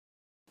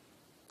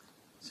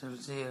So we'll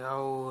see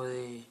how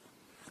the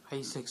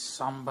high-six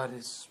sambar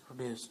is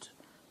produced.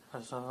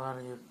 First of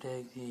all, you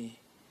take the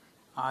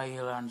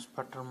oil and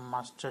sputter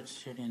mustard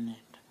seed in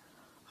it,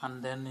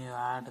 and then you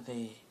add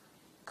the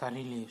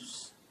curry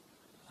leaves,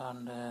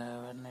 and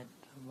when it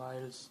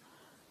boils,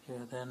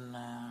 you then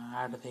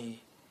add the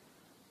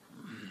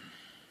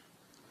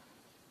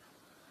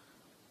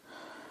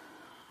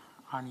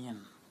onion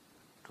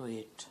to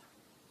it.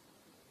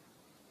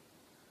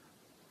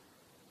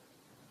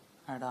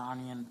 Add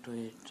onion to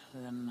it.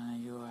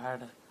 Then you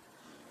add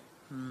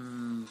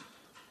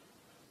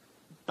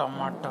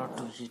tomato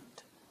to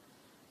it.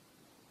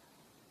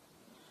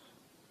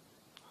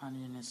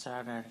 Onion is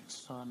added,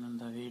 shown in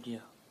the video.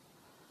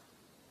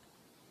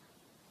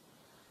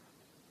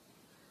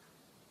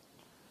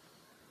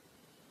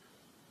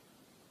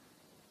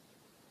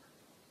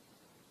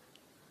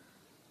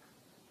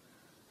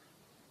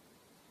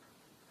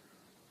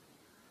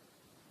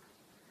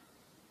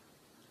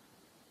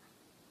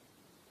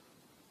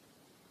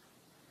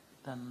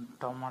 Then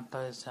tomato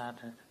is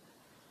added.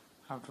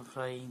 After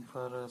frying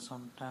for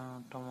some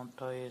time,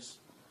 tomato is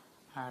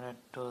added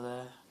to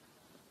the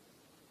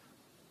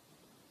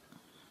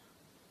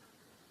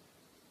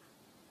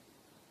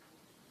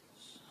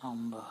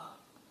sambar.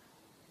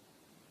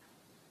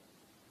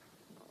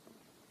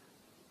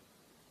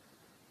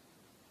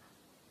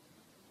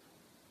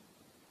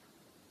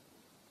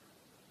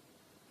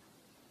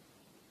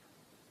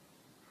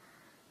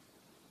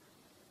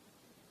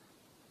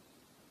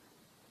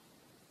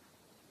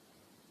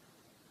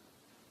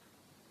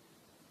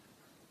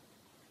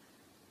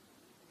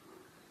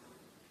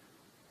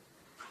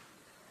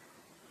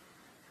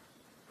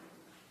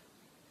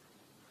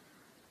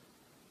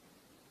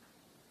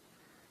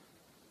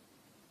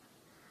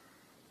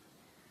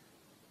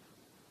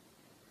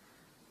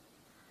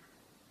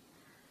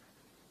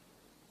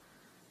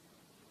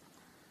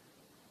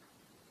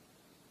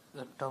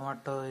 The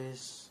tomato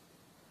is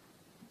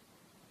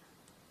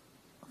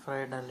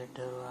fried a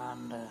little,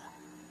 and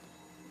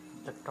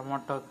the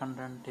tomato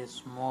content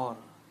is more.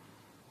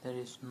 There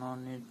is no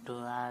need to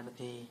add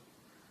the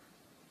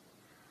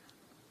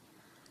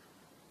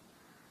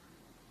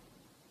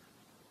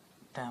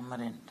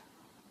tamarind.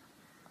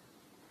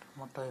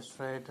 Tomato is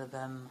fried,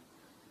 then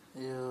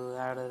you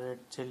add red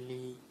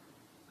chili,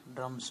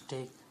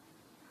 drumstick,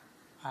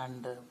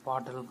 and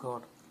bottle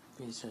gourd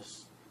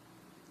pieces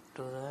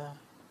to the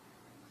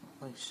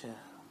mixture.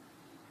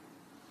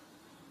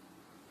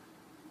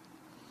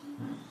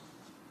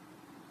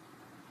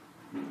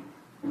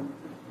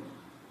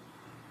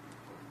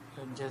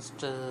 You just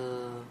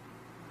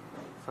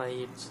fry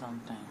it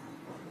sometime.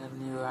 Then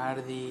you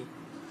add the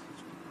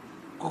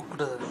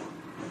cooked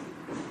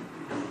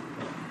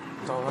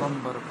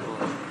sambar to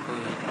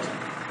it.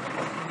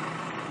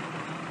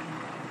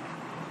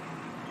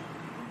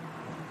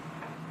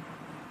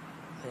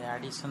 The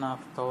addition of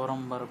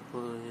sambar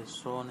is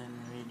shown in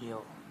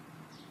video.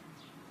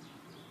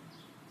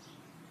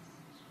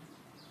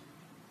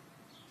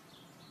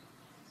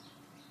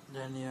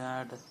 Then you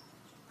add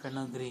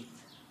fenugreek,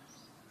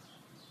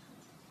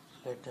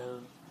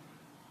 little,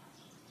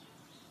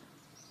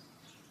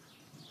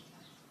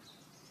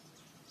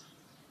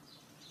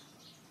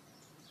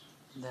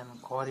 then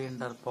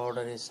coriander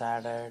powder is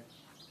added,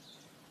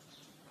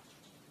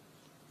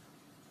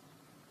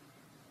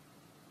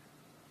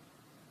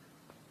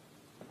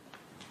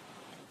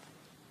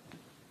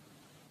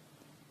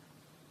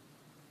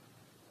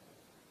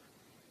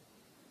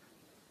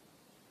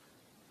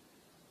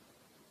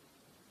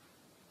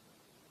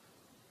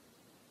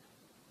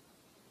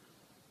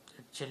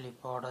 chili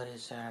powder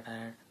is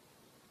added,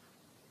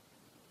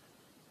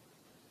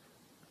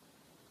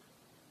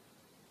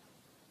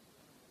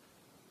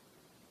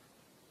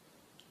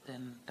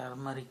 then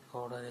turmeric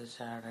powder is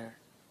added,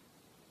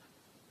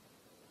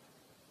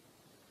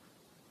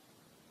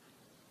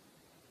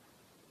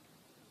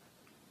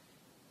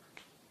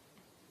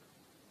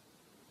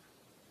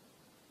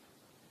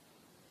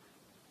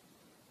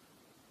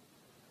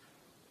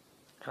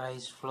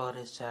 rice flour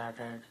is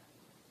added,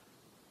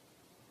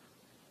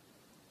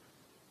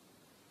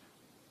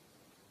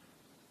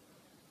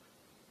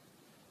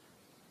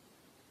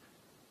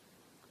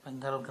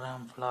 Bengal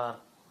gram flour,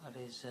 that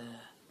is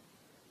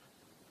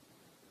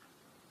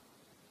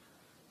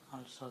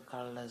also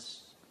called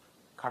as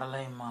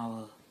kadalai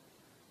maavu,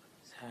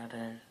 is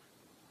added.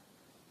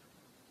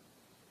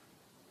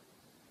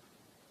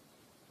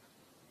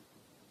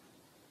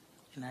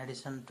 In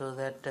addition to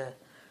that,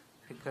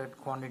 required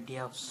quantity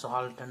of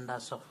salt and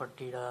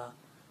asafoetida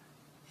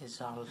is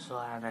also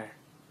added.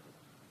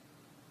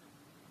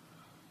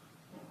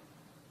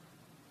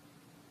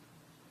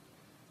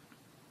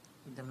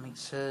 The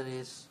mixture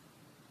is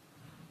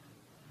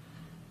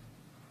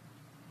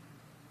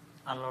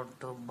allowed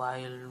to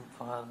boil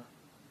for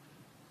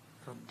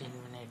 15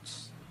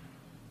 minutes,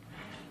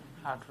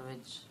 after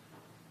which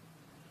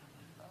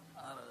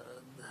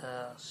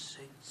the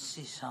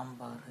sexy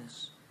sambar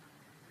is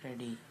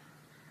ready.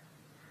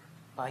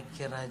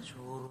 Pakiraj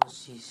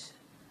Urusis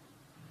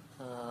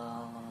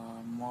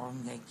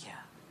Morangaikya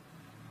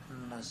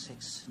and a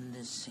 6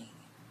 missing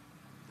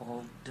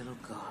poultry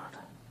gourd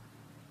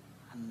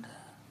and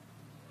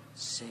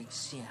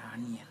sexy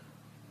onion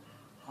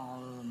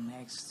all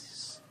makes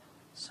this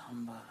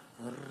sambar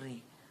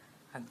very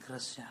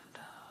aggressive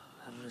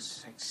and very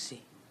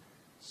sexy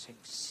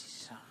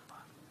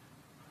sambar.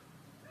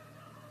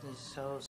 This is so